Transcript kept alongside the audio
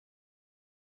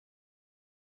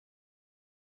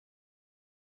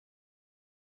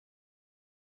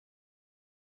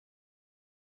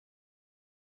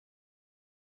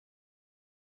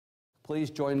Please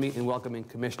join me in welcoming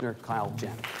Commissioner Kyle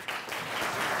Janek.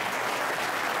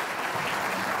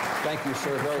 Thank you,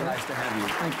 sir. Very nice to have you.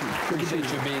 Thank you. Appreciate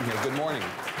you being here. Good morning.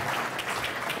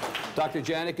 Dr.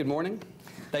 Janek, good morning.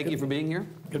 Thank you for being here.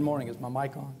 Good morning. Is my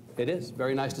mic on? It is.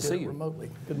 Very nice to see you. Remotely.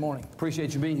 Good morning.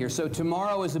 Appreciate you being here. So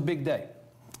tomorrow is a big day.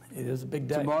 It is a big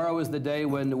day. Tomorrow is the day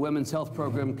when the Women's Health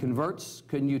Program converts.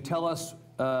 Can you tell us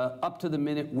up to the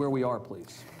minute where we are,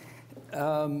 please?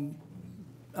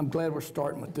 I'm glad we're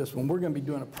starting with this one. We're going to be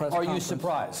doing a press conference. Are you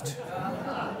surprised?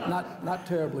 Not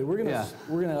terribly. We're going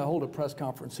to hold a press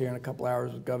conference here in a couple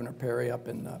hours with Governor Perry up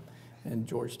in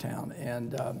Georgetown,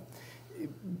 and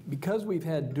because we've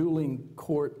had dueling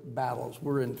court battles,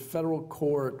 we're in federal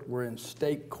court, we're in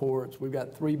state courts. We've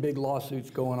got 3 big lawsuits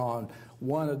going on.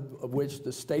 One of which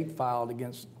the state filed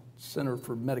against Center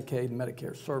for Medicaid and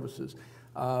Medicare Services.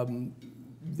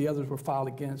 The others were filed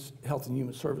against Health and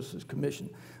Human Services Commission.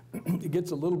 It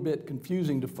gets a little bit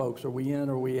confusing to folks. Are we in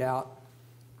or are we out?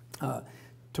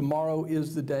 Tomorrow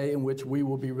is the day in which we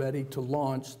will be ready to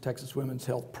launch Texas Women's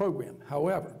Health Program.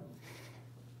 However,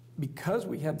 because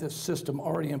we have this system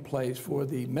already in place for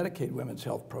the Medicaid Women's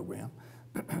Health Program,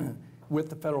 with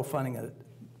the federal funding that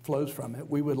flows from it,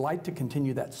 we would like to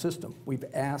continue that system. We've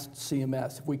asked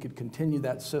CMS if we could continue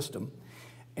that system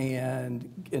and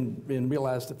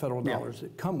realize the federal dollars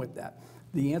that come with that.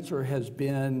 The answer has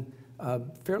been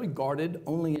fairly guarded,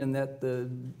 only in that the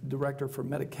director for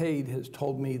Medicaid has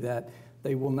told me that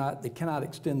they cannot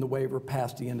extend the waiver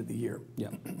past the end of the year.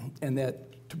 And that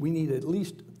we need at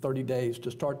least 30 days to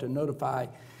start to notify,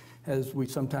 as we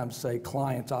sometimes say,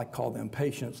 clients, I call them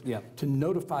patients, to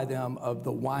notify them of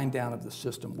the wind down of the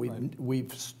system.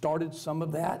 We've started some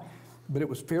of that, but it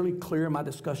was fairly clear in my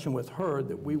discussion with her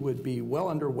that we would be well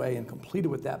underway and completed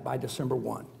with that by December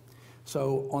 1.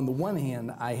 So on the one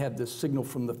hand, I have this signal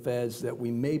from the feds that we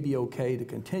may be okay to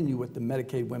continue with the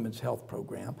Medicaid Women's Health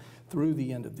Program through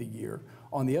the end of the year.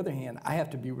 On the other hand, I have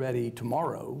to be ready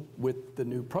tomorrow with the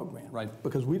new program.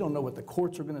 Because we don't know what the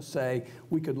courts are going to say.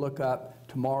 We could look up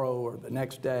tomorrow or the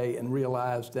next day and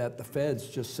realize that the feds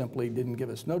just simply didn't give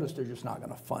us notice. They're just not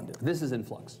going to fund it. This is in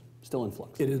flux. Still in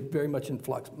flux. It is very much in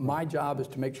flux. My job is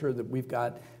to make sure that we've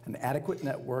got an adequate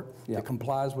network that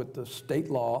complies with the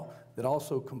state law, that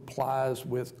also complies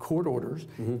with court orders,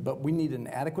 but we need an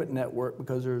adequate network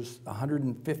because there's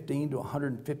 115 to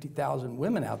 150,000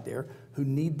 women out there who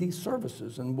need these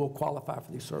services and will qualify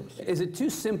for these services. Is it too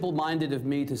simple-minded of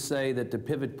me to say that the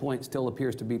pivot point still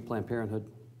appears to be Planned Parenthood?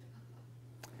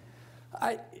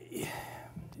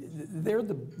 They're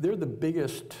the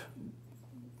biggest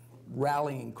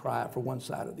rallying cry for one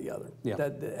side or the other.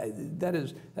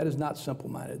 That is not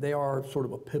simple-minded. They are sort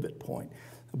of a pivot point.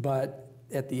 But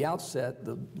at the outset,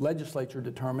 the legislature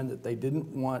determined that they didn't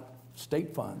want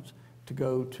state funds to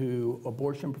go to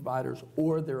abortion providers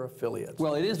or their affiliates.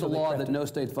 Well, it is the law that no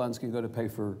state funds can go to pay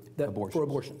for abortion. For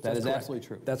abortions. That is absolutely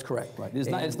true. That's correct. Right.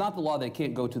 It's not the law they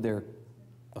can't go to their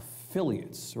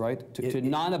affiliates, right? To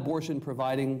non-abortion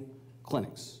providing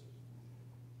clinics.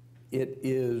 It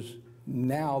is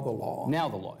now the law. Now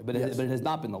the law, but it has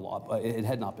not been the law. It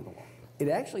had not been the law. It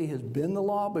actually has been the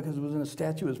law because it was in a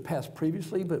statute that was passed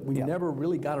previously, but we never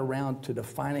really got around to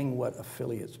defining what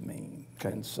affiliates mean.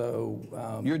 And so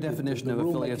your definition of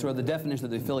affiliates, or the definition of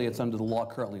the affiliates under the law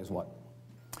currently, is what?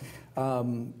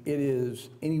 It is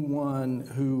anyone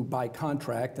who, by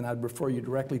contract, and I'd refer you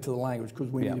directly to the language because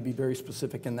we need to be very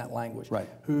specific in that language,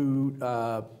 who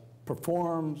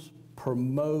performs,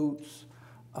 promotes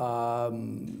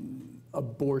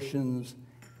abortions.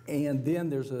 And then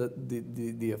there's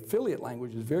the affiliate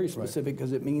language is very specific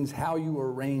because it means how you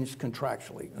are arranged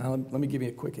contractually. Now, let me give you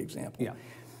a quick example.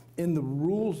 In the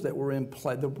rules that were in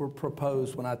play, that were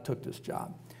proposed when I took this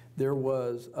job, there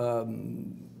was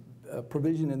a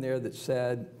provision in there that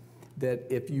said that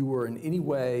if you were in any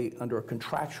way under a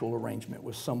contractual arrangement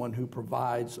with someone who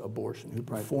provides abortion, who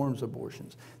performs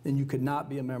abortions, then you could not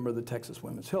be a member of the Texas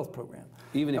Women's Health Program.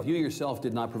 Even if you yourself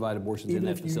did not provide abortions in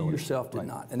that facility? Even if you yourself did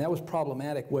not. And that was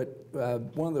problematic. What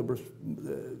one of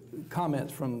the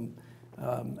comments from,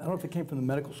 I don't know if it came from the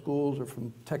medical schools or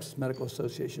from Texas Medical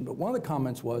Association, but one of the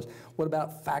comments was, what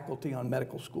about faculty on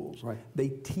medical schools? They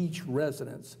teach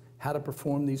residents how to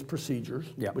perform these procedures,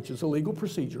 which is a legal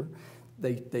procedure.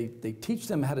 They teach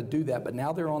them how to do that, but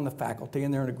now they're on the faculty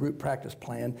and they're in a group practice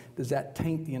plan. Does that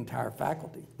taint the entire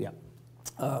faculty?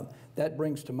 That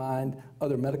brings to mind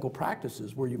other medical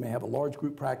practices where you may have a large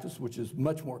group practice, which is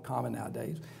much more common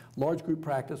nowadays. Large group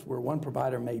practice where one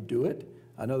provider may do it,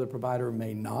 another provider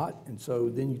may not, and so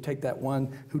then you take that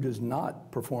one who does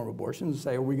not perform abortions and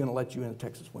say, are we going to let you in the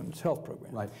Texas Women's Health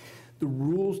Program? The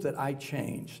rules that I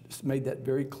changed made that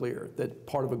very clear, that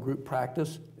part of a group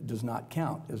practice does not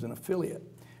count as an affiliate.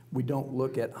 We don't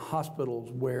look at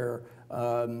hospitals where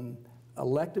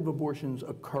elective abortions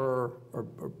occur or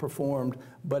performed,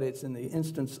 but it's in the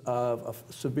instance of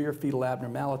a severe fetal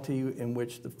abnormality in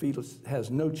which the fetus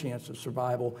has no chance of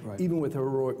survival, even with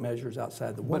heroic measures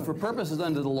outside the womb. But for purposes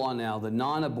under the law now, the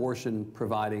non-abortion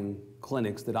providing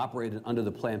clinics that operated under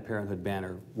the Planned Parenthood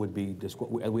banner would be,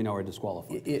 we know, are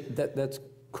disqualified. That's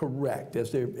correct,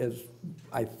 as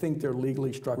I think they're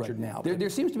legally structured now. There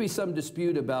seems to be some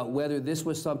dispute about whether this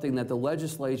was something that the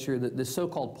legislature, this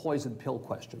so-called poison pill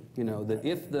question, you know, that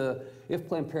if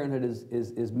Planned Parenthood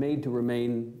is made to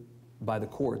remain by the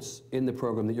courts in the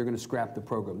program, that you're going to scrap the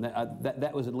program.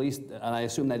 That was at least, and I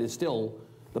assume that is still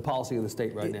the policy of the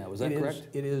state right now. Is that correct?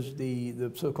 It is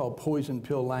the so-called poison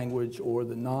pill language, or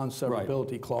the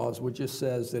non-severability clause, which just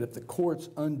says that if the courts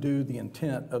undo the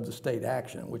intent of the state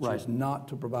action, which is not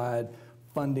to provide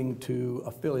funding to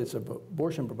affiliates of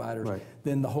abortion providers,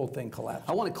 then the whole thing collapses.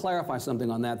 I want to clarify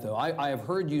something on that, though. I have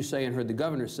heard you say and heard the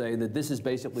governor say that this is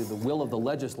basically the will of the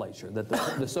legislature, that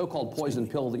the so-called poison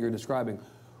pill that you're describing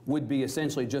would be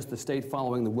essentially just the state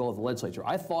following the will of the legislature.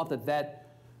 I thought that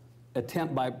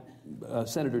attempt by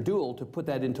Senator Deuel to put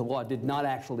that into law did not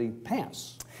actually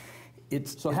pass.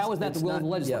 So how is that the will of the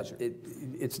legislature? Yeah,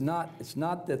 it's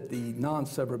not that the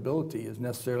non-severability is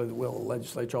necessarily the will of the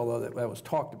legislature, although that was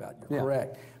talked about. You're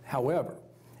correct. However,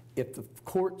 if the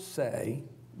courts say,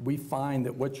 we find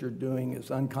that what you're doing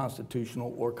is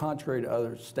unconstitutional or contrary to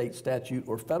other state statute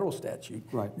or federal statute,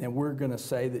 then we're going to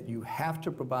say that you have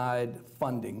to provide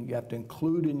funding, you have to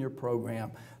include in your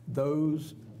program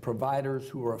those providers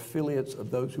who are affiliates of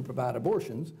those who provide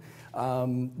abortions,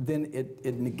 then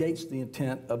it negates the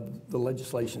intent of the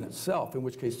legislation itself, in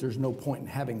which case there's no point in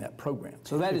having that program.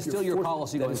 So that is still your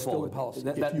policy going forward? That is still the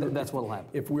policy. That's what will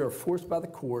happen. If we are forced by the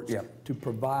courts to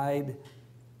provide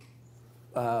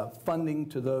funding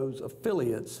to those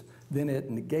affiliates, then it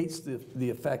negates the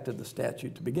effect of the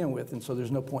statute to begin with, and so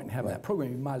there's no point in having that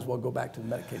program. You might as well go back to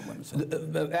the Medicaid Women's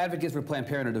Health. The advocates for Planned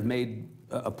Parenthood have made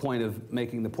a point of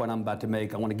making the point I'm about to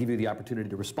make. I want to give you the opportunity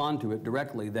to respond to it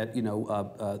directly, that, you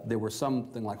know, there were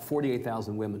something like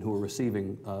 48,000 women who were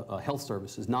receiving health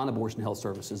services, non-abortion health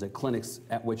services at clinics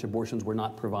at which abortions were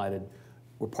not provided,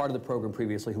 were part of the program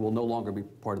previously, who will no longer be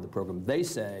part of the program. They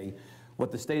say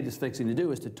what the state is fixing to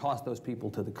do is to toss those people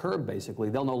to the curb, basically.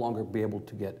 They'll no longer be able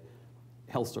to get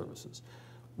health services.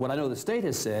 What I know the state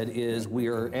has said is we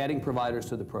are adding providers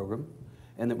to the program,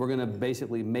 and that we're going to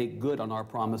basically make good on our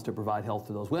promise to provide health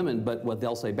to those women. But what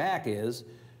they'll say back is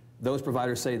those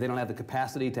providers say they don't have the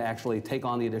capacity to actually take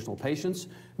on the additional patients.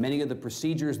 Many of the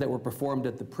procedures that were performed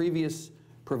at the previous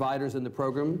providers in the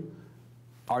program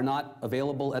are not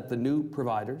available at the new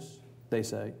providers, they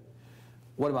say.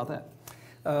 What about that?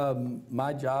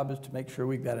 My job is to make sure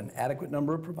we've got an adequate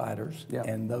number of providers,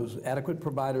 and those adequate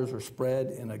providers are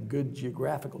spread in a good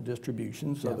geographical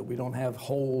distribution so that we don't have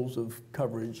holes of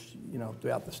coverage, you know,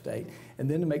 throughout the state, and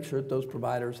then to make sure that those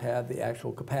providers have the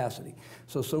actual capacity.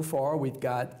 So far we've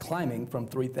got climbing from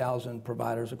 3,000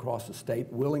 providers across the state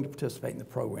willing to participate in the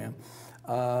program.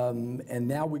 And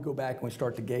now we go back and we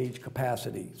start to gauge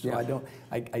capacity. So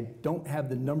I don't have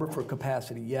the number for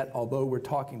capacity yet, although we're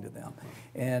talking to them.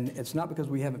 And it's not because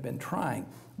we haven't been trying,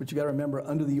 but you got to remember,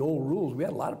 under the old rules, we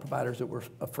had a lot of providers that were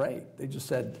afraid. They just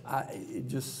said, it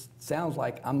just sounds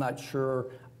like I'm not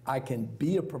sure I can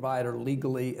be a provider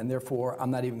legally, and therefore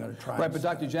I'm not even going to try. Right, but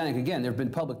Dr. Janek, again, there have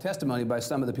been public testimony by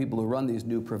some of the people who run these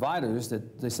new providers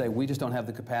that they say we just don't have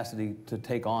the capacity to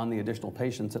take on the additional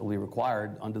patients that will be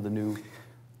required under the new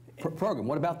program.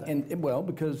 What about that? And well,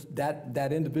 because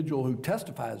that individual who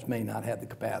testifies may not have the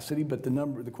capacity, but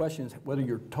the question is, what are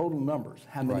your total numbers?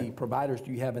 How many providers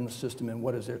do you have in the system, and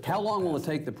what is their total How long capacity? will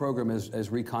it take the program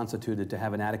as reconstituted to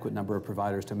have an adequate number of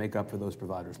providers to make up for those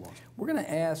providers lost? We're going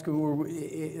to ask,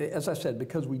 as I said,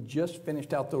 because we just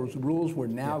finished out those rules, we're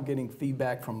now getting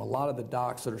feedback from a lot of the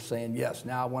docs that are saying, yes,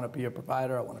 now I want to be a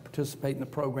provider, I want to participate in the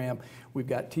program. We've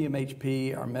got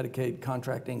TMHP, our Medicaid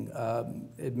contracting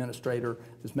administrator,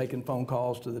 that's making phone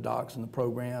calls to the docs in the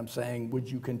program saying, would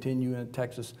you continue in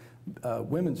Texas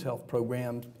women's health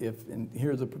programs and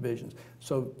here are the provisions.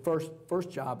 So first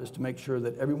job is to make sure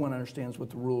that everyone understands what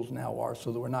the rules now are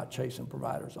so that we're not chasing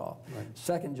providers off.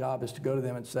 Second job is to go to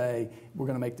them and say, we're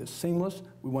going to make this seamless.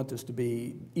 We want this to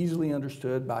be easily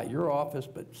understood by your office,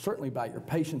 but certainly by your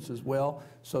patients as well,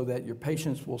 so that your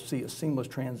patients will see a seamless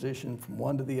transition from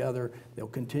one to the other. They'll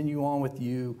continue on with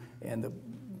you, and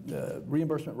the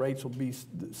reimbursement rates will be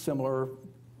similar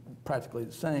practically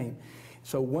the same.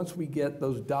 So once we get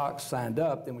those docs signed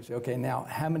up, then we say, okay, now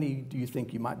how many do you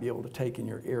think you might be able to take in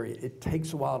your area? It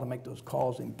takes a while to make those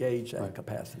calls and gauge that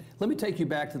capacity. Let me take you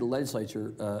back to the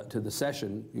legislature, to the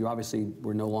session. You obviously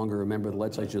were no longer a member of the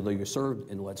legislature, though you served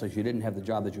in the legislature. You didn't have the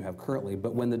job that you have currently.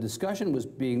 But when the discussion was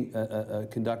being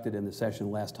conducted in the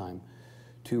session last time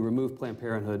to remove Planned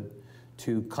Parenthood,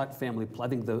 to cut family, I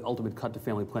think the ultimate cut to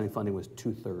family planning funding was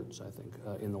 2/3, I think,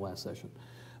 in the last session.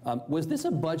 Was this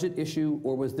a budget issue,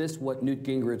 or was this what Newt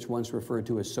Gingrich once referred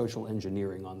to as social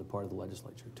engineering on the part of the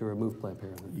legislature, to remove Planned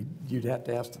Parenthood? You'd have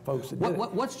to ask the folks that did it.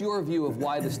 What's your view of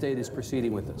why the state is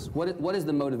proceeding with this? What is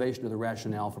the motivation or the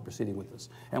rationale for proceeding with this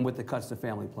and with the cuts to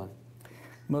family planning?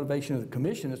 Motivation of the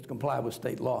commission is to comply with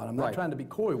state law. And I'm not trying to be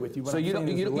coy with you. So you don't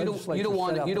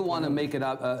want to make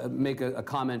a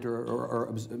comment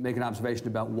or make an observation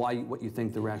about what you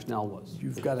think the rationale was.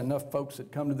 You've got enough folks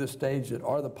that come to this stage that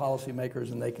are the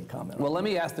policymakers, and they can comment. Well, let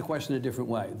me ask the question a different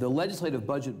way. The Legislative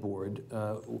Budget Board,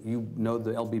 you know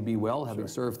the LBB well, having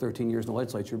served 13 years in the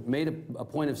legislature, made a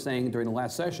point of saying during the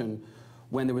last session,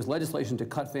 when there was legislation to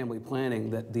cut family planning,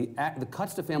 that the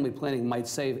cuts to family planning might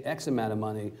save X amount of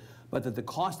money, but that the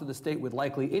cost of the state would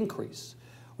likely increase.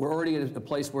 We're already at a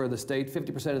place where the state,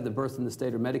 50% of the births in the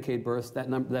state are Medicaid births.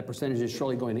 That percentage is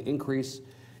surely going to increase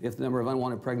if the number of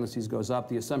unwanted pregnancies goes up.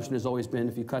 The assumption has always been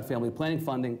if you cut family planning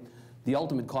funding, the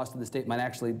ultimate cost of the state might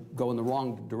actually go in the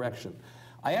wrong direction.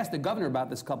 I asked the governor about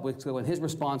this a couple weeks ago, and his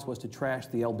response was to trash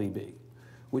the LBB.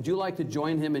 Would you like to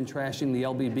join him in trashing the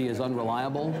LBB as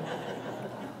unreliable?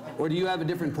 Or do you have a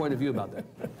different point of view about that?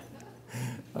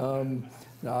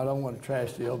 No, I don't want to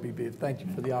trash the LBB. Thank you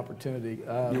for the opportunity.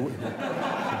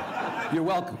 You're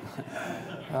welcome.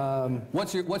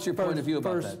 What's your point of view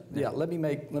about that? Yeah, let me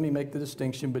make the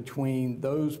distinction between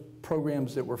those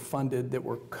programs that were funded that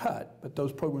were cut, but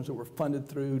those programs that were funded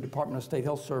through Department of State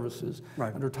Health Services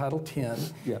under Title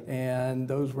X, and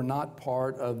those were not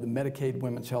part of the Medicaid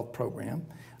Women's Health Program.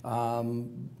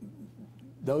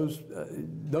 Those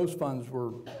funds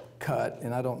were cut,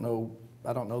 and I don't know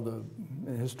the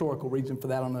historical reason for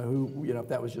that. I don't know if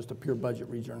that was just a pure budget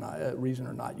reason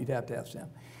or not. You'd have to ask them.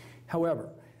 However,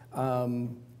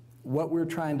 what we're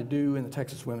trying to do in the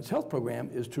Texas Women's Health Program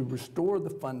is to restore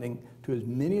the funding to as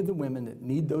many of the women that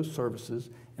need those services,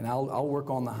 and I'll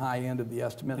work on the high end of the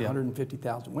estimate,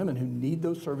 150,000 women who need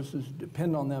those services,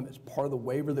 depend on them as part of the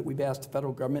waiver that we've asked the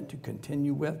federal government to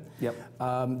continue with.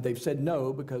 They've said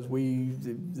no because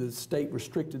the state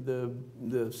restricted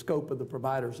the scope of the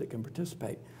providers that can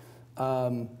participate.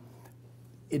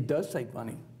 It does save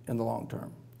money in the long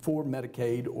term for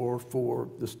Medicaid or for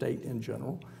the state in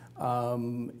general.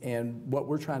 And what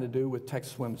we're trying to do with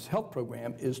Texas Women's Health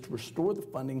Program is to restore the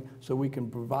funding so we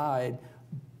can provide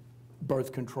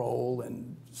birth control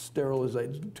and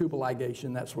sterilization, tubal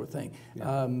ligation, that sort of thing.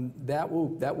 That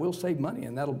will save money,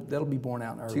 and that'll be borne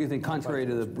out in our. So you think, contrary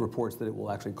to the reports that it will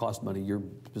actually cost money, your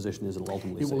position is it'll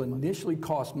ultimately save money? It will initially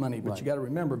cost money, but you got to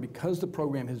remember, because the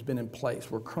program has been in place,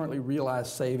 we're currently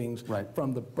realized savings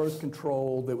from the birth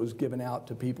control that was given out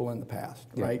to people in the past,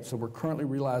 right? So we're currently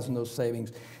realizing those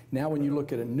savings. Now when you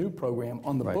look at a new program,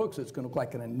 on the books it's going to look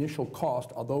like an initial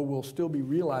cost, although we'll still be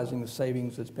realizing the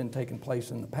savings that's been taking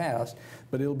place in the past,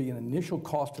 but it'll be an initial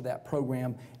cost to that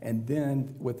program, and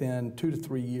then within 2 to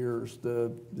 3 years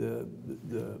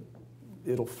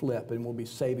it'll flip, and we'll be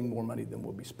saving more money than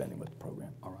we'll be spending with the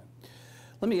program. All right.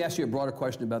 Let me ask you a broader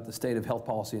question about the state of health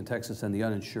policy in Texas and the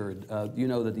uninsured. You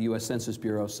know that the U.S. Census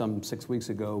Bureau some 6 weeks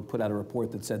ago put out a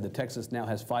report that said that Texas now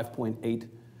has 5.8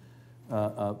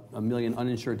 a million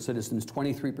uninsured citizens,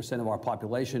 23% of our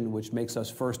population, which makes us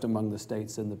first among the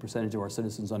states in the percentage of our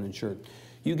citizens uninsured.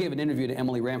 You gave an interview to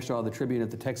Emily Ramshaw of the Tribune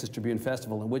at the Texas Tribune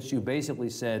Festival in which you basically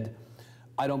said,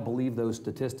 I don't believe those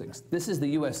statistics. This is the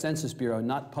U.S. Census Bureau,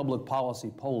 not public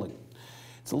policy polling.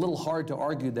 It's a little hard to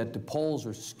argue that the polls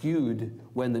are skewed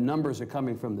when the numbers are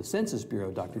coming from the Census Bureau,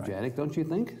 Dr. Janek, don't you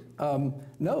think?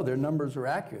 No, their numbers are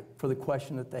accurate for the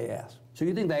question that they asked. So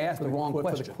you think they asked the wrong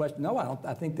question? No, I don't.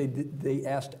 I think they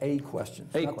asked a question.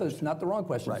 It's not the wrong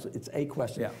question. It's a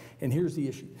question. And here's the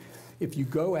issue. If you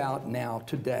go out now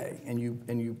today and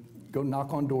you go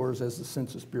knock on doors as the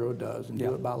Census Bureau does and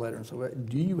do it by letter and so on,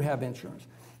 do you have insurance?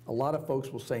 A lot of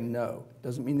folks will say no.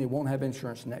 Doesn't mean they won't have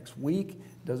insurance next week.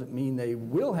 Doesn't mean they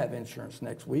will have insurance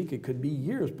next week. It could be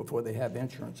years before they have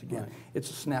insurance again.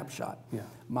 It's a snapshot.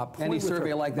 My point Any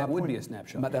survey like that would be a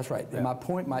snapshot. That's right. And my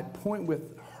point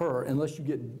with her, unless you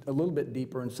get a little bit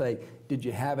deeper and say, did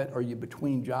you have it? Are you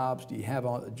between jobs? Do you have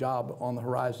a job on the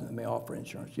horizon that may offer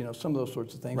insurance? You know, some of those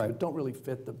sorts of things, but don't really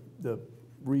fit the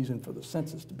reason for the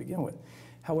census to begin with.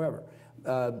 However,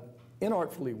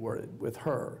 inartfully worded with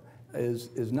her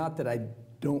is not that I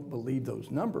don't believe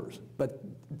those numbers, but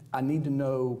I need to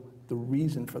know the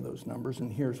reason for those numbers,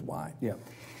 and here's why. Yeah.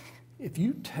 If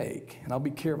you take, and I'll be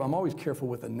careful, I'm always careful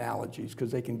with analogies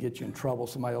because they can get you in trouble.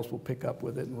 Somebody else will pick up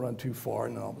with it and run too far,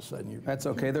 and then all of a sudden you... That's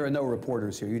okay. There are no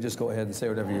reporters here. You just go ahead and say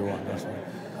whatever you want. That's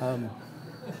fine.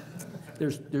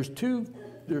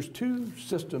 There's two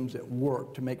systems at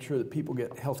work to make sure that people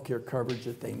get health care coverage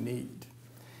that they need.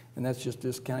 And that's just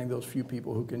discounting those few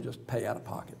people who can just pay out of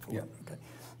pocket for it. Okay.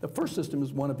 The first system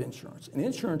is one of insurance. And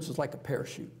insurance is like a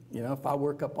parachute. You know, if I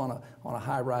work up on a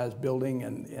high-rise building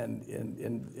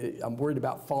and I'm worried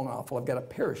about falling off, well, I've got a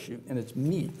parachute, and it's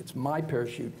me. It's my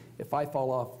parachute. If I fall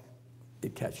off,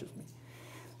 it catches me.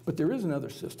 But there is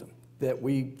another system that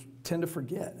we tend to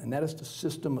forget, and that is the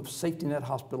system of safety net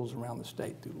hospitals around the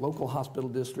state, through local hospital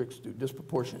districts, through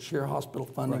disproportionate share hospital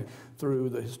funding, through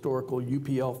the historical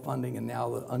UPL funding, and now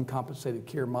the uncompensated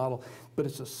care model. But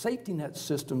it's a safety net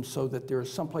system so that there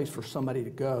is someplace for somebody to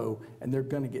go and they're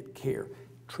going to get care.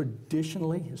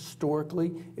 Traditionally,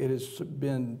 historically, it has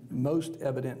been most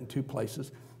evident in two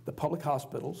places: the public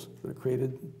hospitals that are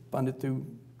created, funded through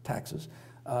taxes,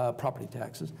 property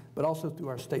taxes, but also through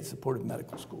our state-supported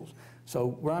medical schools. So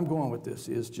where I'm going with this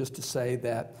is just to say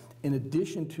that in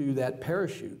addition to that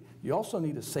parachute, you also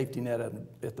need a safety net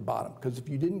at the bottom, because if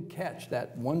you didn't catch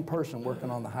that one person working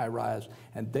on the high rise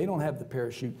and they don't have the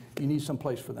parachute, you need some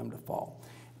place for them to fall.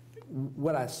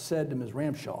 What I said to Ms.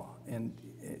 Ramshaw, and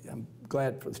I'm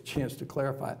glad for the chance to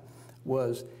clarify it,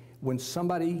 was when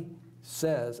somebody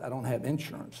says, I don't have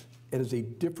insurance, it is a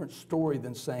different story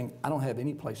than saying, I don't have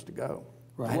any place to go.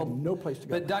 Right. I have no place to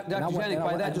go. But Dr. Janek,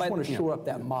 by that, I just want to shore up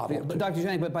that model. But Dr.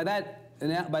 Janek, but by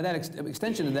that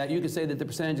extension of that, you could say that the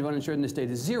percentage of uninsured in the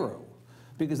state is 0,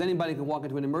 because anybody can walk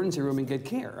into an emergency room and get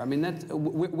care. I mean,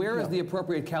 where is the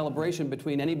appropriate calibration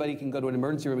between anybody can go to an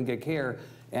emergency room and get care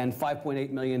and 5.8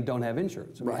 million don't have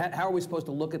insurance? I mean, how are we supposed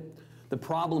to look at the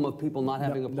problem of people not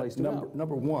having a place to go?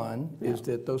 Number one is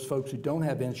that those folks who don't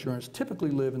have insurance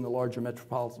typically live in the larger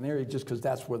metropolitan area, just because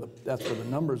that's where the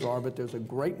numbers are. But there's a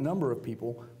great number of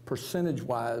people,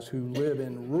 percentage-wise, who live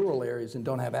in rural areas and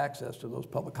don't have access to those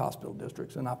public hospital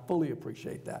districts, and I fully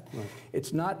appreciate that. Right.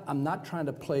 It's not. I'm not trying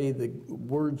to play the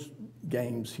words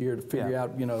games here to figure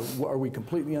out, you know, are we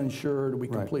completely uninsured? Are we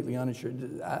completely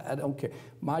uninsured? I don't care.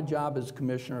 My job as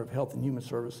Commissioner of Health and Human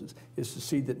Services is to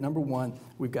see that, number one,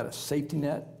 we've got a safety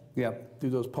net through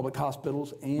those public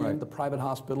hospitals and the private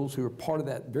hospitals, who are part of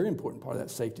that, very important part of that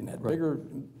safety net, bigger,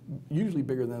 usually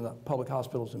bigger than the public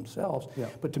hospitals themselves,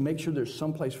 but to make sure there's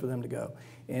some place for them to go.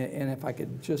 And if I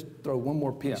could just throw one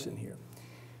more piece in here.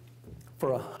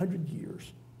 For 100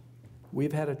 years,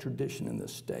 we've had a tradition in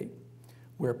this state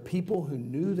where people who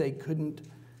knew they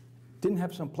didn't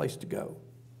have some place to go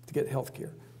to get health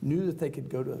care, knew that they could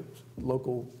go to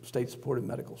local state-supported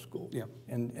medical schools.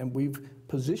 And we've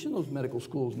positioned those medical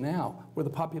schools now where the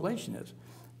population is.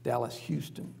 Dallas,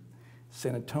 Houston,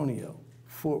 San Antonio,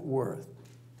 Fort Worth,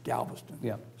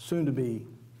 Galveston, soon to be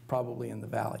probably in the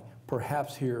Valley,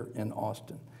 perhaps here in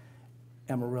Austin,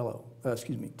 Amarillo,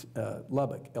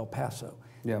 Lubbock, El Paso.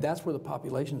 That's where the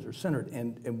populations are centered.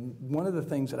 And one of the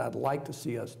things that I'd like to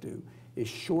see us do is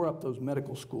shore up those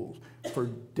medical schools. For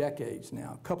decades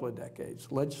now, a couple of decades,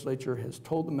 the legislature has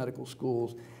told the medical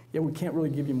schools, we can't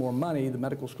really give you more money. The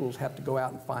medical schools have to go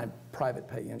out and find private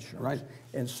pay insurance.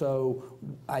 And so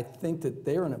I think that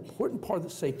they're an important part of the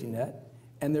safety net,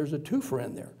 and there's a twofer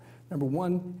in there. Number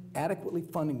one, adequately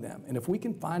funding them. And if we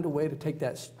can find a way to take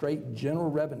that straight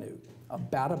general revenue,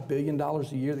 about $1 billion a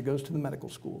year that goes to the medical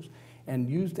schools, and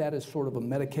use that as sort of a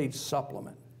Medicaid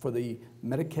supplement for the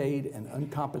Medicaid and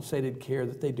uncompensated care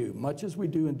that they do, much as we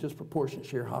do in disproportionate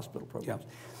share hospital programs.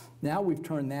 Now we've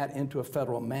turned that into a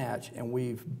federal match, and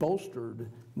we've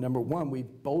bolstered, number one,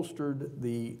 we've bolstered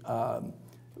the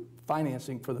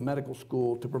financing for the medical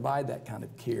school to provide that kind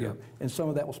of care. And some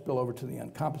of that will spill over to the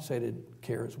uncompensated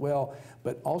care as well.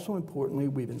 But also importantly,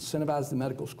 we've incentivized the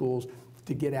medical schools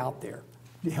to get out there,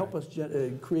 to help us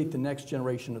create the next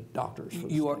generation of doctors.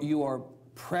 You are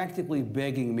practically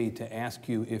begging me to ask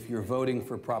you if you're voting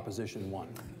for Proposition 1.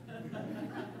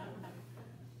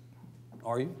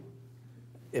 Are you?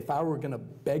 If I were going to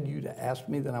beg you to ask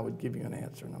me, then I would give you an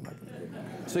answer, and I'm not going to give you an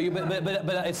answer. So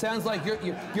but it sounds like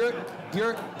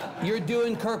you're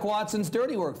doing Kirk Watson's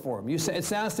dirty work for him. It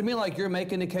sounds to me like you're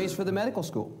making a case for the medical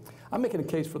school. I'm making a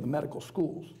case for the medical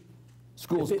schools.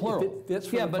 Schools, plural.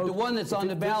 Yeah, but the one that's on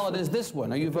the ballot is this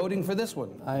one. Are you voting for this one?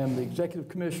 I am the Executive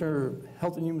Commissioner of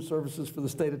Health and Human Services for the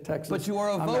state of Texas. But you are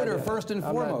a voter first and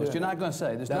foremost. You're not going to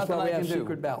say. There's nothing I can do.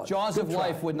 Secret ballots. Jaws of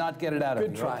life would not get it out of you.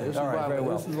 Good try. All right, very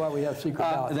well. This is why we have secret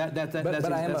ballots.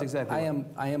 That's exactly right.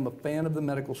 I am a fan of the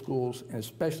medical schools, and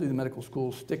especially the medical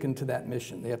schools sticking to that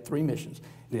mission. They have 3 missions: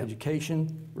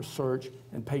 education, research,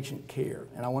 and patient care.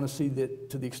 And I want to see that,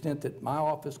 to the extent that my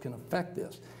office can affect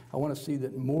this, I want to see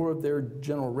that more of their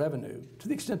general revenue, to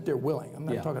the extent they're willing, I'm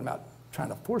not talking about trying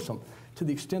to force them, to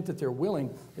the extent that they're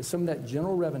willing, is some of that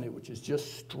general revenue, which is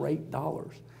just straight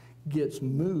dollars, gets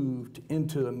moved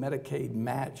into a Medicaid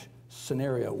match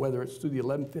scenario, whether it's through the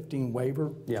 1115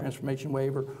 waiver, transformation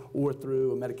waiver, or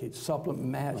through a Medicaid supplement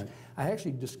match. Right. I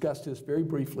actually discussed this very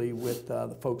briefly with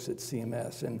the folks at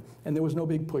CMS, and there was no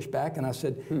big pushback, and I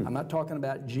said, I'm not talking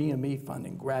about GME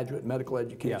funding, graduate medical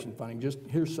education funding, just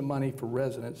here's some money for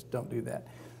residents, don't do that.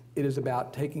 It is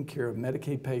about taking care of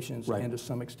Medicaid patients and to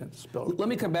some extent disability. Let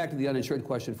me come back to the uninsured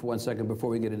question for 1 second before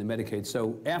we get into Medicaid.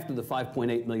 So after the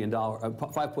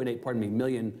 5.8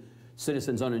 million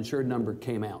citizens uninsured number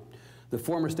came out, the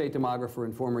former state demographer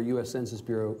and former U.S. Census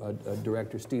Bureau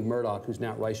director Steve Murdoch, who's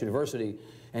now at Rice University,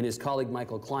 and his colleague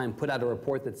Michael Klein put out a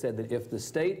report that said that if the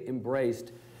state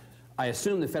embraced, I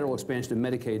assume the federal expansion of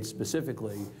Medicaid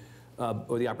specifically,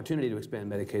 or the opportunity to expand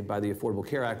Medicaid by the Affordable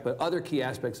Care Act, but other key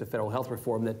aspects of federal health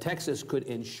reform, that Texas could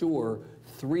insure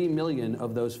 3 million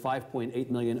of those 5.8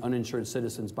 million uninsured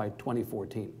citizens by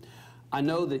 2014. I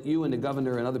know that you and the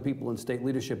governor and other people in state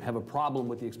leadership have a problem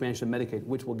with the expansion of Medicaid,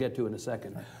 which we'll get to in a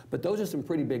second. But those are some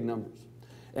pretty big numbers.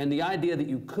 And the idea that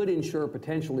you could insure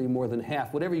potentially more than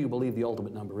half, whatever you believe the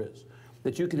ultimate number is,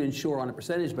 that you could insure on a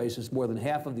percentage basis more than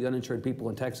half of the uninsured people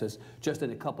in Texas just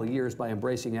in a couple of years by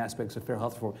embracing aspects of fair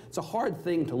health reform. It's a hard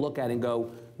thing to look at and go,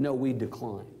 no, we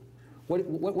decline.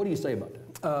 What do you say about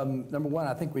that? Number one,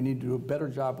 I think we need to do a better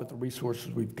job with the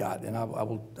resources we've got. And I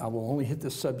will only hit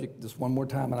this subject this one more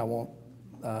time, and I won't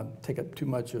take up too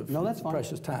much of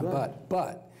precious time.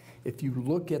 But if you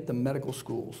look at the medical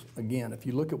schools, again, if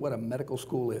you look at what a medical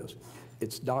school is,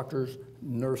 it's doctors,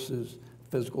 nurses,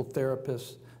 physical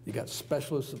therapists, you've got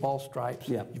specialists of all stripes,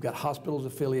 you've got hospitals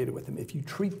affiliated with them. If you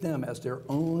treat them as their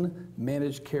own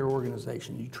managed care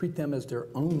organization, you treat them as their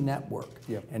own network,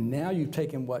 and now you've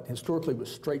taken what historically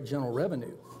was straight general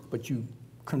revenue, but you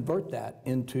convert that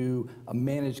into a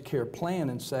managed care plan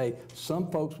and say some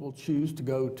folks will choose to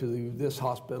go to this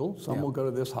hospital, some will go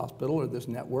to this hospital or this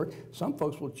network, some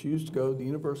folks will choose to go to the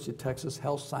University of Texas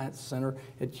Health Science Center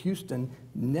at Houston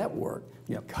network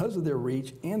because of their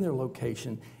reach and their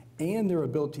location and their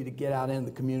ability to get out in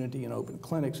the community and open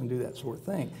clinics and do that sort of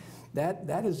thing.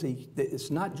 That is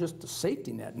it's not just a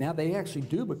safety net. Now they actually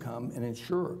do become an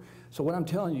insurer. So what I'm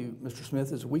telling you, Mr.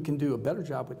 Smith, is we can do a better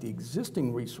job with the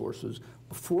existing resources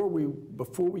before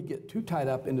we get too tied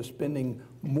up into spending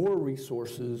more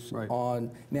resources on.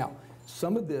 Now,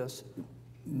 some of this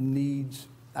needs,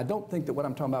 I don't think that what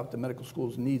I'm talking about with the medical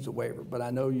schools needs a waiver, but I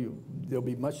know there'll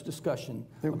be much discussion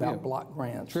about block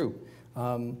grants. True.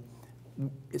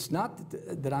 It's not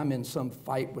that I'm in some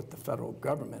fight with the federal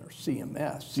government or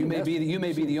CMS. You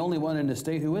may be the only one in the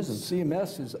state who isn't.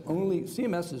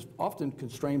 CMS is often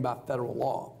constrained by federal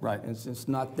law. Right. And it's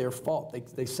not their fault.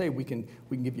 They say we can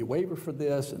give you a waiver for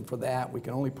this and for that. We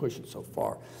can only push it so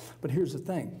far. But here's the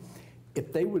thing.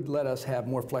 If they would let us have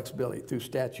more flexibility through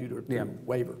statute or through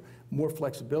waiver, more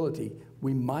flexibility,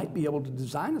 we might be able to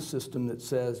design a system that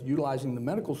says, utilizing the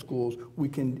medical schools, we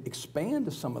can expand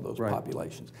to some of those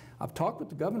populations. I've talked with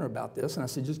the governor about this, and I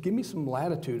said, just give me some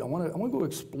latitude. I want to go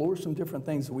explore some different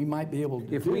things that we might be able to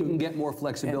do. If we can get more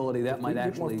flexibility, that might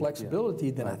actually... If we get more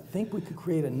flexibility, then I think we could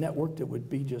create a network that would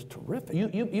be just terrific.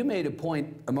 You made a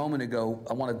point a moment ago,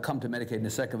 I want to come to Medicaid in a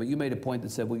second, but you made a point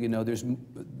that said, well, you know,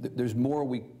 there's more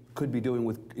we could be doing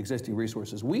with existing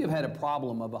resources. We have had a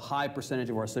problem of a high percentage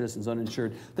of our citizens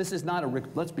uninsured. This is not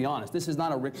let's be honest, this is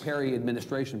not a Rick Perry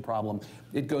administration problem.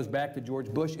 It goes back to George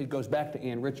Bush, it goes back to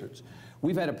Ann Richards.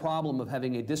 We've had a problem of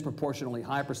having a disproportionately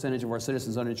high percentage of our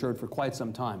citizens uninsured for quite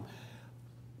some time.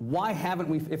 Why haven't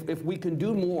we, if we can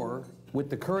do more with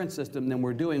the current system than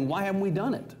we're doing, why haven't we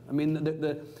done it? I mean,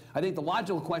 I think the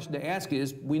logical question to ask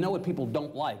is, we know what people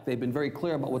don't like. They've been very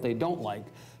clear about what they don't like.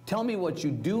 Tell me what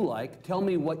you do like, tell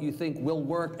me what you think will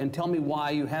work, and tell me why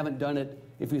you haven't done it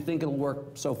if you think it'll work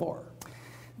so far.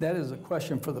 That is a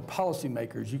question for the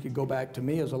policymakers. You could go back to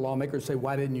me as a lawmaker and say,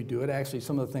 why didn't you do it? Actually,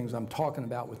 some of the things I'm talking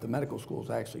about with the medical schools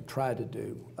I actually tried to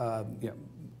do.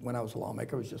 When I was a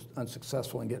lawmaker, I was just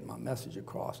unsuccessful in getting my message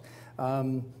across.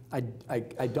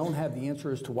 I don't have the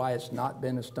answer as to why it's not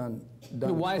been done.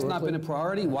 Why it's not been a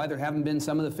priority, why there haven't been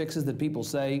some of the fixes that people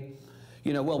say.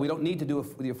 you know, well, we don't need to do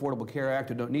the Affordable Care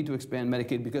Act, or don't need to expand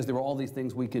Medicaid because there are all these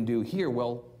things we can do here.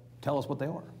 Well, tell us what they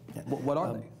are. Yeah. What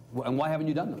are they? And why haven't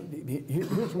you done them?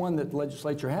 Here's one that the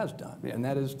legislature has done, and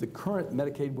that is the current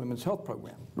Medicaid Women's Health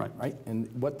Program. Right. And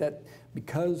what that,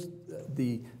 because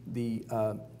the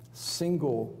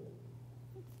single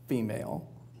female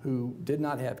who did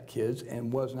not have kids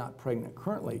and was not pregnant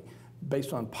currently,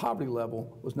 based on poverty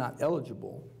level, was not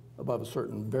eligible above a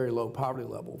certain very low poverty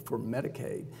level for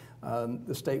Medicaid.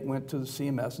 The state went to the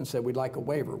CMS and said, we'd like a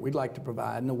waiver. We'd like to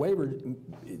provide, and the waiver,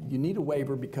 you need a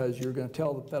waiver because you're going to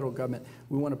tell the federal government,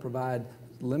 we want to provide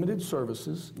limited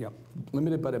services,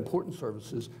 limited but important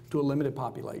services to a limited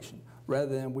population, rather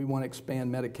than we want to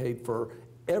expand Medicaid for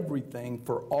everything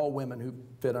for all women who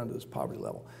fit under this poverty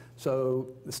level. So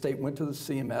the state went to the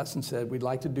CMS and said, we'd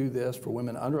like to do this for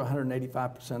women under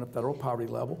 185% of federal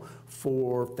poverty level,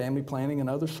 for family planning and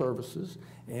other services,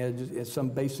 and some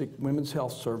basic women's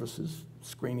health services,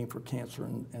 screening for cancer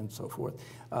and so forth.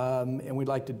 And we'd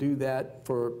like to do that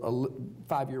for a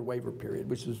 5-year waiver period,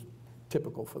 which is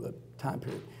typical for the time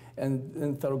period. And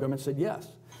the federal government said yes.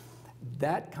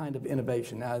 That kind of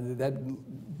innovation, now that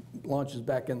launches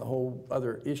back in the whole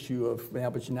other issue of,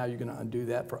 now you're going to undo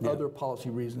that for other policy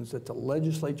reasons that the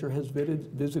legislature has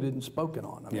visited and spoken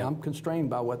on. I mean, I'm constrained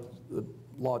by what the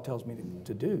law tells me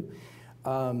to do.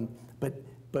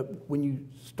 But when you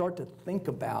start to think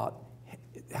about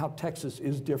how Texas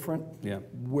is different,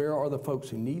 where are the folks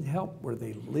who need help, where do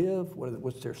they live,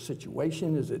 what's their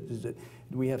situation,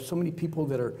 do we have so many people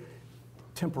that are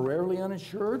temporarily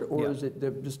uninsured, or is it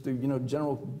just the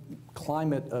general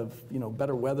climate of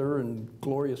better weather and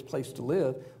glorious place to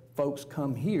live? Folks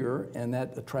come here, and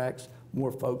that attracts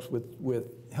more folks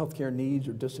with healthcare needs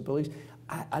or disabilities.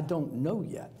 I don't know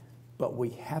yet, but we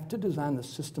have to design the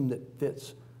system that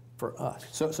fits for us.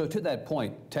 So to that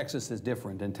point, Texas is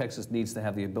different, and Texas needs to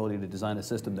have the ability to design a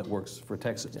system that works for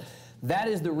Texas. Yes. That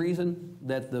is the reason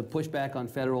that the pushback on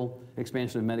federal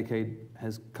expansion of Medicaid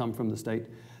has come from the state.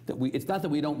 That it's not that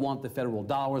we don't want the federal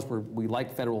dollars, we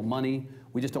like federal money,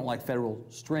 we just don't like federal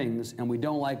strings, and we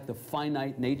don't like the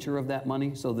finite nature of that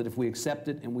money, so that if we accept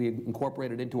it and we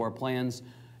incorporate it into our plans,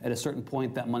 at a certain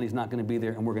point that money's not going to be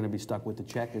there and we're going to be stuck with the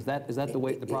check. Is that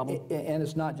the problem? And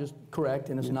it's not just correct,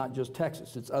 and it's not just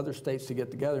Texas. It's other states to get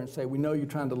together and say, we know you're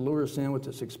trying to lure us in with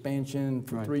this expansion.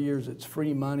 For 3 years it's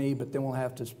free money, but then we'll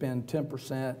have to spend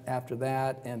 10% after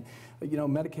that. And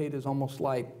Medicaid is almost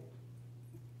like,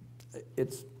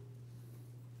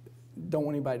 don't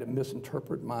want anybody to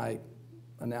misinterpret my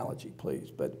analogy, please,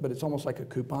 but it's almost like a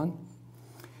coupon.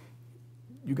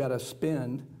 You got to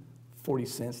spend 40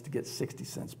 cents to get 60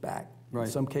 cents back. Right.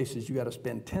 In some cases, you got to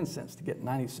spend 10 cents to get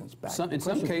 90 cents back. In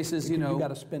some cases, you got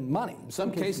to spend money. In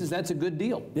some cases, that's a good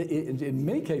deal. In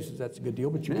many cases, that's a good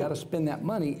deal, but you got to spend that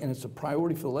money, and it's a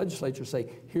priority for the legislature to say,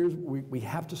 we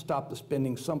have to stop the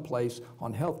spending someplace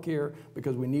on health care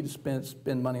because we need to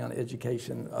spend money on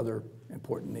education and other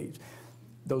important needs.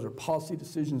 Those are policy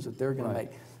decisions that they're going to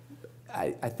make.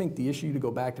 I think the issue, to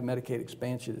go back to Medicaid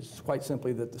expansion, is quite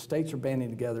simply that the states are banding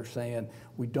together saying,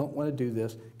 we don't want to do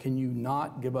this. Can you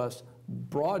not give us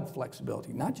broad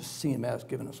flexibility, not just CMS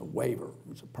giving us a waiver,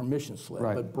 it's a permission slip,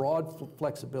 but broad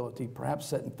flexibility, perhaps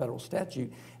set in federal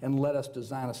statute, and let us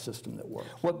design a system that works.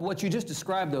 What you just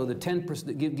described, though, the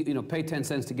 10%, pay 10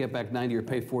 cents to get back 90 or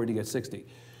pay 40 to get 60,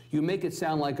 you make it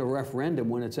sound like a referendum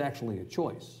when it's actually a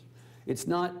choice. It's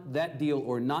not that deal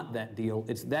or not that deal.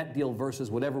 It's that deal versus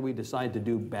whatever we decide to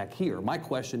do back here. My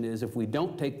question is, if we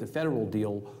don't take the federal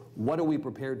deal, what are we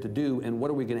prepared to do, and what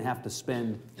are we going to have to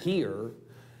spend here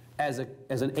as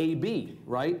an A-B,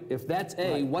 right? If that's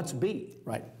A, what's B?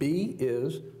 Right. B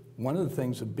is, one of the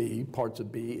things of B, parts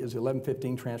of B, is the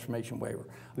 1115 transformation waiver.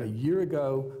 A year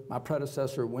ago, my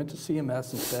predecessor went to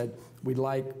CMS and said, we'd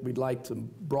like some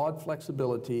broad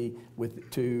flexibility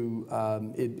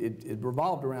it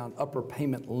revolved around upper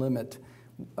payment limit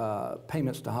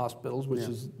payments to hospitals, which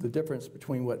is the difference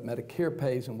between what Medicare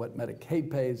pays and what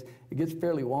Medicaid pays. It gets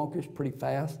fairly wonkish pretty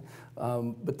fast,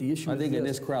 but the issue I think in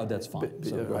this crowd that's fine.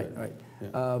 Right.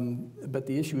 But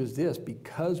the issue is this: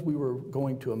 because we were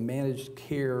going to a managed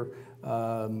care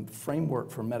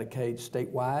framework for Medicaid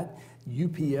statewide,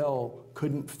 UPL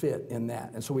couldn't fit in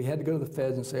that. And so we had to go to the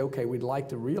feds and say, okay, we'd like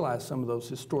to realize some of those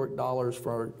historic dollars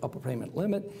for our upper payment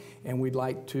limit, and we'd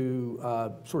like to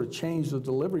sort of change the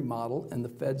delivery model. And the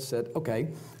feds said, okay,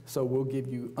 so we'll give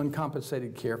you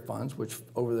uncompensated care funds, which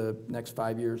over the next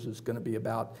 5 years is going to be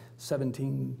about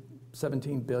 17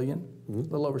 billion, a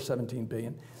little over 17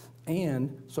 billion,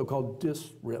 and so-called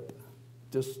DSRIP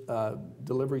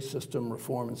delivery system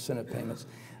reform and Senate payments,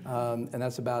 and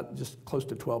that's about just close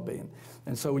to $12 billion.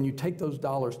 And so when you take those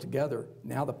dollars together,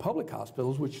 now the public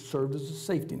hospitals, which served as a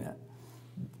safety net,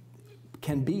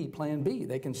 can be Plan B.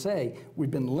 They can say, we've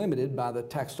been limited by the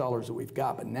tax dollars that we've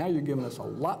got, but now you're giving us a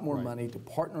lot more money to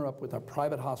partner up with our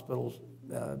private hospitals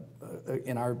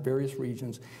in our various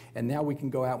regions, and now we can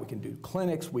go out, we can do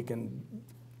clinics, we can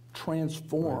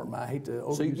transform. I hate to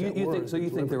overuse that word. So you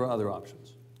think there are other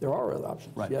options? There are other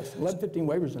options, yes. 1115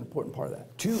 waiver is an important part of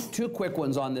that. Two quick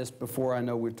ones on this before I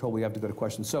know we're told we have to go to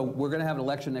questions. So we're going to have an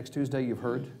election next Tuesday, you've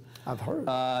heard? I've heard.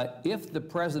 If the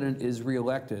president is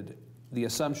reelected, the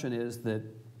assumption is that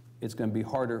it's going to be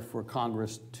harder for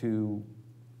Congress to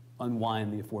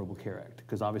unwind the Affordable Care Act,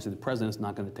 because obviously the president's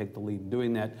not going to take the lead in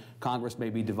doing that. Congress may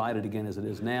be divided again as it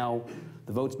is now.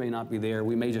 The votes may not be there.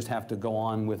 We may just have to go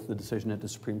on with the decision that the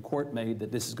Supreme Court made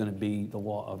that this is going to be the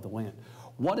law of the land.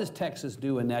 What does Texas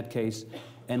do in that case,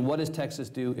 and what does Texas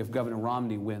do if Governor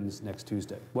Romney wins next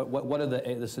Tuesday? What are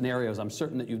the scenarios? I'm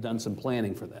certain that you've done some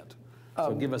planning for that.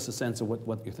 So give us a sense of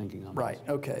what you're thinking on right,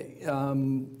 this. Okay.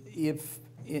 The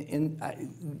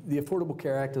Affordable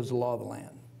Care Act is the law of the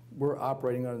land. We're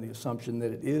operating under the assumption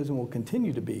that it is and will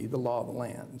continue to be the law of the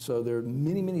land. So there are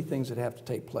many, many things that have to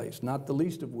take place, not the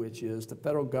least of which is the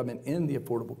federal government in the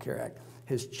Affordable Care Act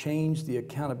has changed the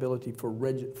accountability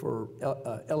for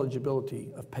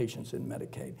eligibility of patients in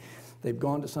Medicaid. They've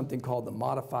gone to something called the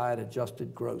Modified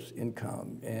Adjusted Gross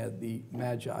Income, the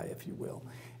MAGI, if you will.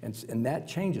 And that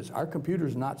changes. Our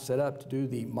computer's not set up to do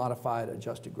the Modified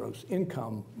Adjusted Gross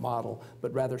Income model,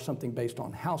 but rather something based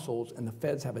on households, and the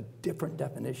feds have a different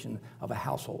definition of a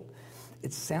household.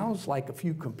 It sounds like a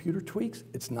few computer tweaks.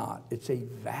 It's not. It's a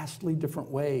vastly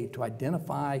different way to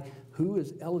identify who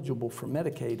is eligible for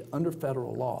Medicaid under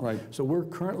federal law. Right. So we're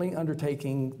currently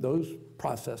undertaking those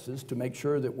processes to make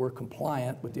sure that we're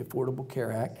compliant with the Affordable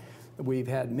Care Act. We've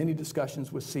had many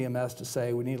discussions with CMS to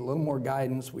say we need a little more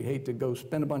guidance. We hate to go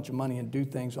spend a bunch of money and do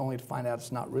things only to find out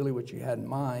it's not really what you had in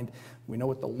mind. We know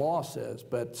what the law says,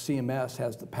 but CMS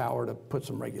has the power to put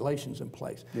some regulations in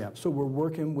place. Yeah. So we're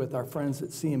working with our friends at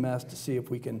CMS to see if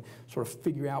we can sort of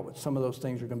figure out what some of those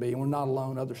things are going to be. And we're not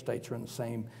alone. Other states are in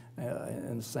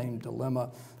the same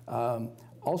dilemma.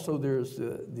 Also, there's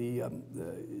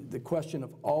the question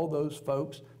of all those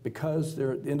folks, because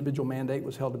the individual mandate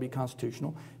was held to be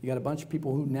constitutional. You got a bunch of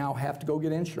people who now have to go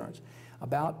get insurance.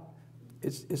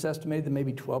 It's estimated that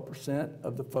maybe 12%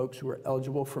 of the folks who are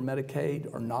eligible for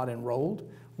Medicaid are not enrolled.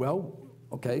 Well,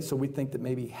 okay, so we think that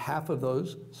maybe half of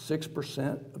those,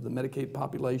 6% of the Medicaid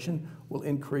population, will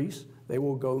increase. They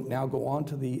will now go on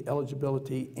to the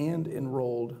eligibility and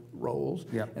enrolled rolls.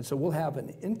 Yep. And so we'll have an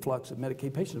influx of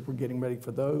Medicaid patients. We're getting ready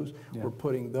for those. Yep. We're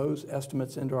putting those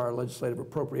estimates into our legislative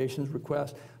appropriations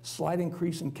request. Slight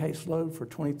increase in caseload for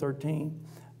 2013.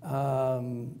 For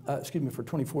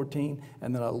 2014,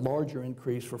 and then a larger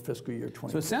increase for fiscal year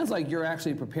 20. So it sounds like you're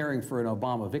actually preparing for an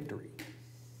Obama victory.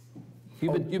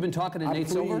 You've been talking to Nate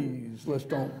Silver? Please, let's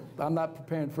don't. I'm not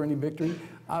preparing for any victory.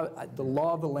 The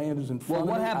law of the land is in front of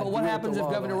me. What happens if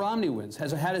Governor Romney wins? How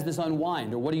does this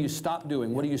unwind? Or what do you stop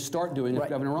doing? What do you start doing if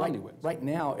Governor Romney wins? Right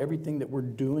now, everything that we're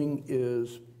doing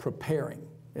is preparing.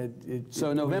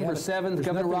 So November 7th,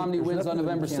 Governor Romney wins on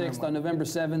November 6th. On November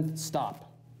 7th, stop.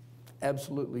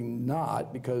 Absolutely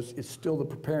not, because it's still the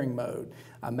preparing mode.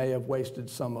 I may have wasted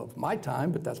some of my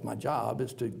time, but that's my job,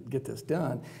 is to get this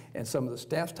done, and some of the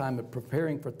staff's time of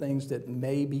preparing for things that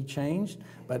may be changed,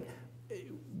 but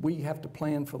we have to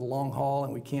plan for the long haul,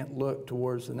 and we can't look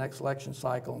towards the next election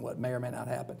cycle and what may or may not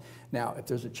happen. Now, if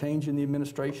there's a change in the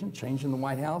administration, change in the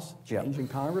White House, change in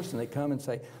Congress, and they come and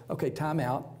say, okay, time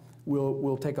out,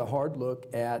 we'll take a hard look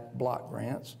at block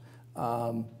grants,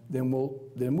 then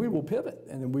we will pivot,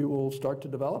 and then we will start to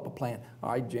develop a plan.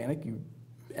 All right, Janek, you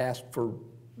asked for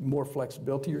more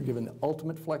flexibility. You're given the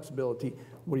ultimate flexibility.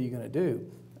 What are you going to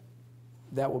do?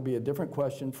 That will be a different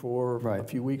question for a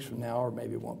few weeks from now, or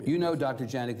maybe it won't be. You know, Dr.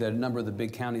 Janek, that a number of the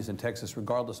big counties in Texas,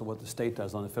 regardless of what the state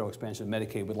does on the federal expansion of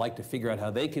Medicaid, would like to figure out how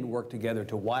they can work together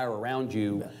to wire around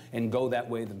you and go that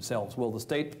way themselves. Will the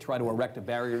state try to erect a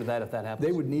barrier to that if that happens?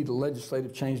 They would need a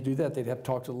legislative change to do that. They'd have to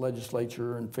talk to the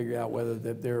legislature and figure out whether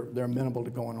they're amenable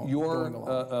to going on.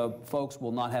 Your folks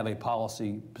will not have a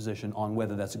policy position on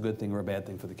whether that's a good thing or a bad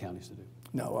thing for the counties to do.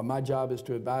 No, my job is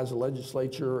to advise the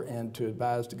legislature and to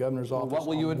advise the governor's office. What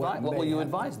will you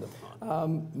advise them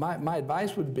on? My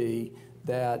advice would be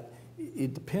that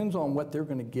it depends on what they're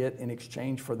going to get in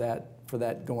exchange for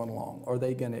that going along. Are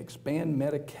they going to expand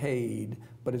Medicaid,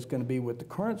 but it's going to be with the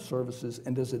current services,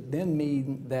 and does it then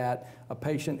mean that a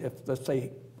patient, if let's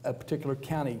say a particular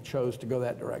county chose to go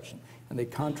that direction, and they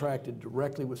contracted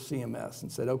directly with CMS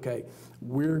and said, okay,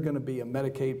 we're going to be a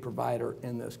Medicaid provider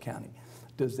in this county.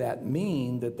 Does that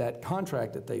mean that that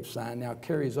contract that they've signed now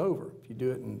carries over? If you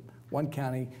do it in one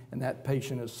county and that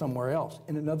patient is somewhere else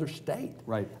in another state.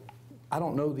 Right. I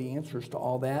don't know the answers to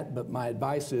all that, but my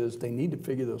advice is they need to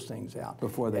figure those things out.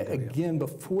 Before they do, Again,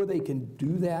 before they can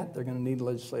do that, they're going to need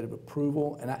legislative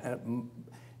approval. And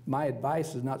my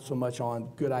advice is not so much on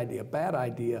good idea, bad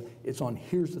idea. It's on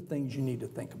here's the things you need to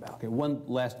think about. Okay, one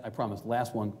last, I promise,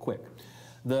 last one quick.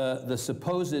 The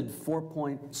supposed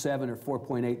 $4.7 or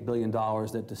 $4.8 billion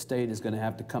that the state is going to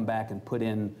have to come back and put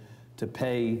in to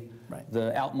pay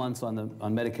the out months on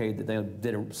Medicaid, that they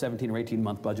did a 17 or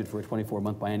 18-month budget for a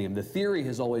 24-month biennium. The theory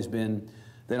has always been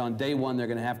that on day one they're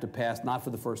going to have to pass, not for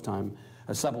the first time,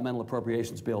 a supplemental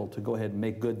appropriations bill to go ahead and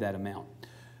make good that amount.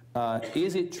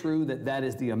 Is it true that that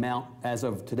is the amount as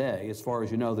of today, as far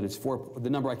as you know, that it's the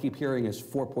number I keep hearing is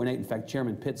 4.8. In fact,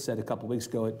 Chairman Pitt said a couple weeks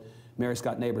ago at Mary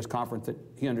Scott Neighbors Conference that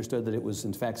he understood that it was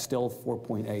in fact still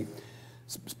 4.8.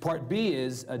 Part B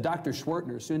is Dr.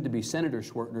 Schwertner, soon to be Senator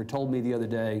Schwertner, told me the other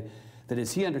day that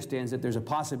as he understands that there's a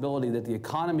possibility that the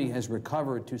economy has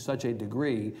recovered to such a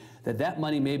degree that that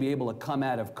money may be able to come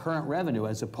out of current revenue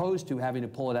as opposed to having to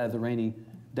pull it out of the rainy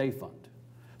day fund.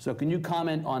 So can you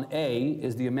comment on A,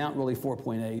 is the amount really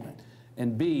 4.8,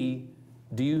 and B,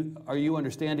 are you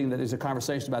understanding that there's a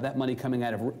conversation about that money coming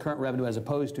out of current revenue as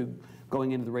opposed to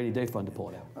going into the rainy day fund to pull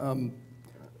it out?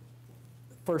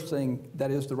 First thing, that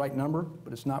is the right number,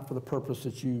 but it's not for the purpose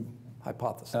that you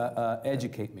hypothesized.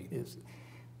 Educate me.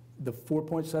 The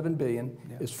 $4.7 billion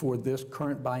is for this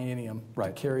current biennium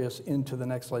to carry us into the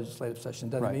next legislative session.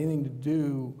 It doesn't have anything to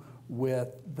do with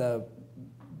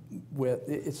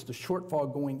it's the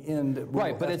shortfall going in.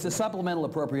 But it's a supplemental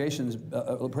appropriations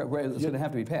that's going to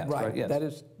have to be passed. Right.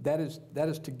 Yes. That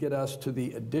is to get us to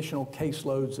the additional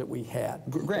caseloads that we had.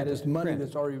 That is money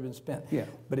that's already been spent. Yeah.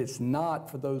 But it's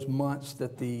not for those months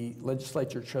that the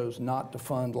legislature chose not to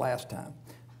fund last time.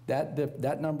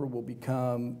 That number will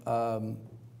become.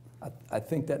 I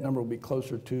think that number will be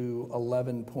closer to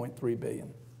 11.3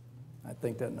 billion. I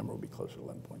think that number will be closer to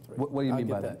 11.3. What do you mean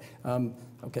by that?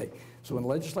 Okay, so when the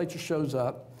legislature shows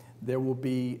up, there will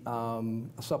be a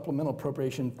supplemental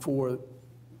appropriation for,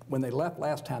 when they left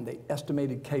last time, they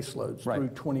estimated caseloads through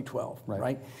 2012,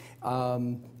 right?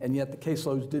 And yet the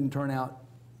caseloads didn't turn out,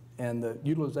 and the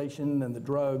utilization and the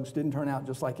drugs didn't turn out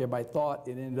just like everybody thought.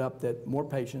 It ended up that more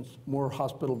patients, more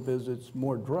hospital visits,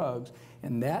 more drugs,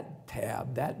 and that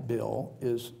tab, that bill,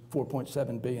 is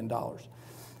 $4.7 billion.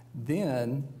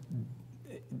 Then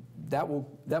that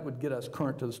would get us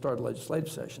current to the start of the legislative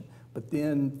session. But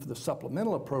then for the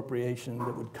supplemental appropriation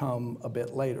that would come a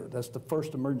bit later, that's the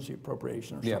first emergency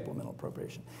appropriation or supplemental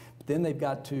appropriation. But then they've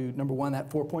got to, number one, that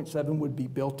 4.7 would be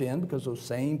built in because those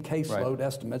same caseload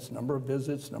estimates, number of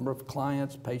visits, number of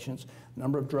clients, patients,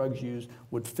 number of drugs used,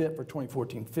 would fit for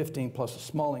 2014-15 plus a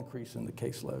small increase in the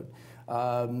caseload.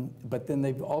 But then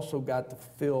they've also got to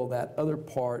fill that other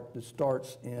part that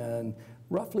starts in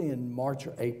roughly in March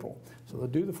or April. So they'll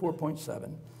do the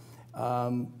 4.7.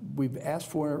 We've asked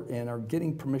for and are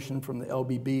getting permission from the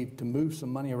LBB to move some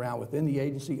money around within the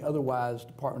agency. Otherwise,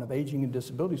 Department of Aging and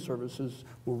Disability Services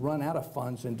will run out of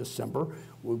funds in December.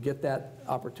 We'll get that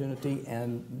opportunity,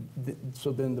 and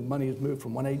so then the money is moved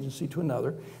from one agency to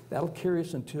another. That'll carry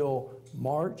us until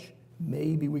March.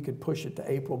 Maybe we could push it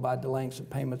to April by delaying some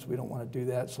payments. We don't want to do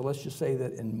that. So let's just say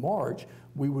that in March,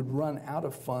 we would run out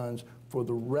of funds for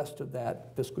the rest of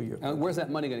that fiscal year. Where's that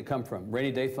money going to come from?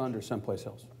 Rainy day fund or someplace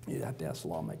else? You'd have to ask the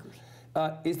lawmakers.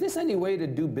 Is this any way to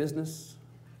do business?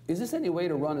 Is this any way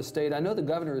to run a state? I know the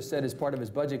governor has said as part of his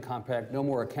budget compact, no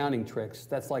more accounting tricks.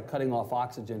 That's like cutting off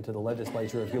oxygen to the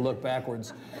legislature if you look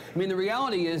backwards. I mean, the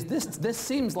reality is this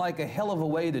seems like a hell of a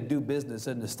way to do business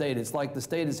in the state. It's like the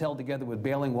state is held together with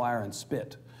baling wire and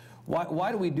spit.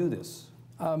 Why do we do this?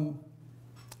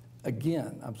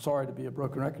 Again, I'm sorry to be a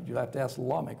broken record. You'll have to ask the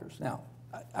lawmakers. Now,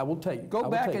 I will tell you. Go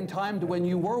back in time to when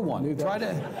you were one. Try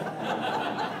to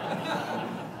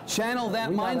channel that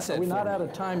mindset. We're not out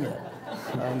of time yet.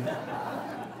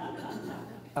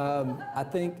 I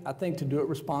think to do it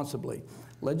responsibly,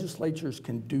 legislatures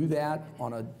can do that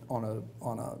on a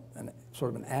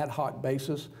sort of an ad hoc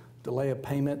basis, delay a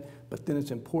payment, but then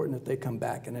it's important that they come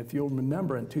back. And if you'll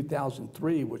remember in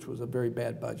 2003, which was a very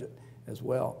bad budget, as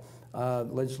well. The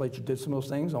legislature did some of those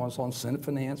things. On Senate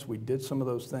Finance, we did some of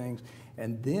those things.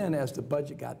 And then as the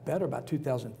budget got better by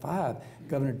 2005,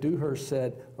 Governor Dewhurst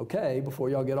said, okay, before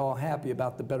y'all get all happy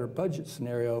about the better budget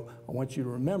scenario, I want you to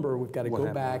remember we've got to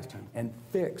go back and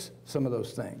fix some of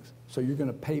those things. So you're going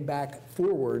to pay back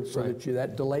forward so that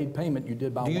that delayed payment you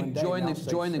did by 1 day. Do you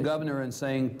join the governor in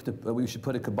saying we should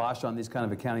put a kibosh on these kind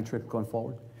of accounting tricks going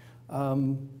forward?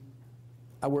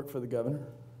 I work for the governor.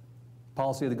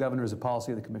 Policy of the governor is a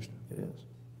policy of the commissioner? It is.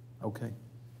 Okay.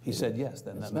 He said yes,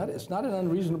 then. It's not an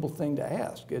unreasonable thing to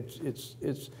ask.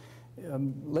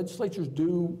 Legislatures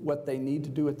do what they need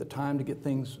to do at the time to get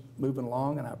things moving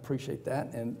along, and I appreciate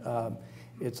that. And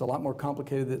it's a lot more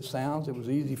complicated than it sounds. It was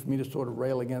easy for me to sort of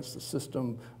rail against the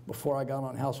system before I got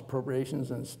on House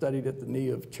Appropriations and studied at the knee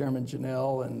of Chairman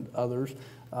Janelle and others.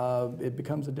 It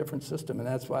becomes a different system, and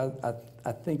that's why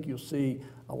I think you'll see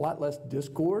a lot less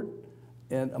discord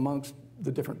amongst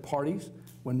the different parties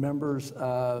when members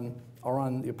are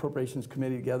on the Appropriations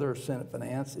Committee together or Senate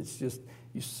Finance. It's just,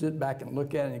 you sit back and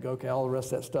look at it and you go, okay, all the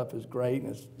rest of that stuff is great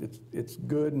and it's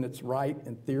good and it's right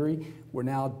in theory. We're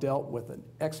now dealt with an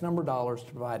X number of dollars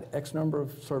to provide X number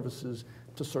of services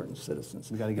to certain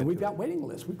citizens. And we've got waiting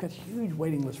lists. We've got huge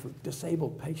waiting lists for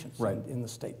disabled patients in the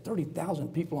state. 30,000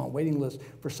 people on waiting lists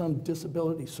for some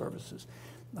disability services.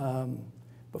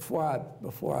 Before I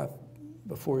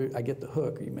get the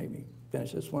hook, or you made me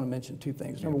finish, I just want to mention two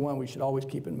things. Number one, we should always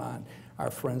keep in mind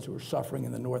our friends who are suffering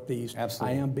in the Northeast.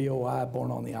 Absolutely. I am BOI,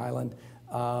 born on the island.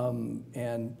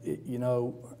 You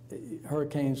know,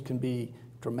 hurricanes can be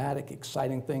dramatic,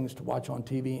 exciting things to watch on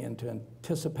TV and to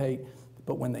anticipate,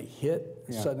 but when they hit,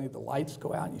 suddenly the lights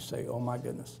go out and you say, oh my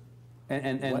goodness.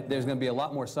 And there's going to be a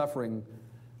lot more suffering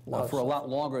for a lot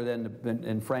longer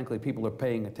than frankly, people are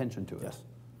paying attention to it. Yes.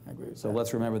 I agree with so that.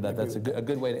 let's remember that. That's a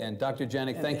good way to end. Dr.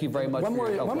 Janek, thank you very much for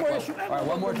your help. One more issue. All right,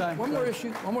 one more time. One more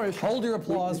issue. Hold your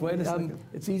applause. Wait a second.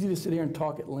 It's easy to sit here and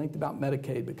talk at length about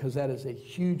Medicaid because that is a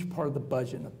huge part of the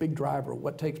budget and a big driver of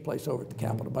what takes place over at the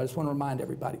Capitol. But I just want to remind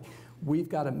everybody, we've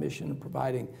got a mission of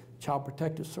providing child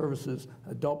protective services,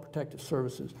 adult protective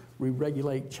services. We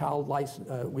regulate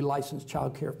we license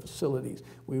child care facilities.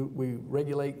 We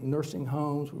regulate nursing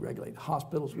homes. We regulate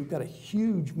hospitals. We've got a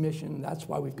huge mission. That's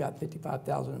why we've got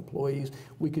 55,000 employees.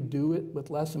 We could do it with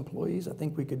less employees. I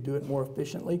think we could do it more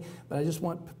efficiently. But I just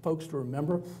want folks to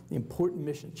remember the important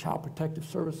mission. Child protective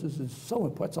services is so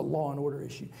important. It's a law and order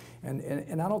issue.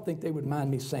 And I don't think they would mind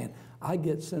me saying, I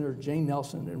get Senator Jane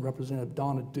Nelson and Representative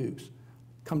Donna Dukes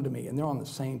come to me, and they're on the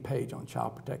same page on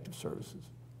child protective services.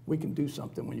 We can do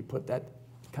something when you put that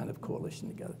kind of coalition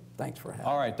together. Thanks for having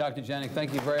me. All right, Dr. Janek,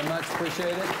 thank you very much.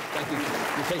 Appreciate it. Thank you.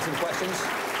 You take some questions?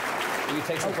 Will you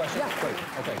take some questions? Yeah. Great.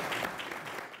 Okay.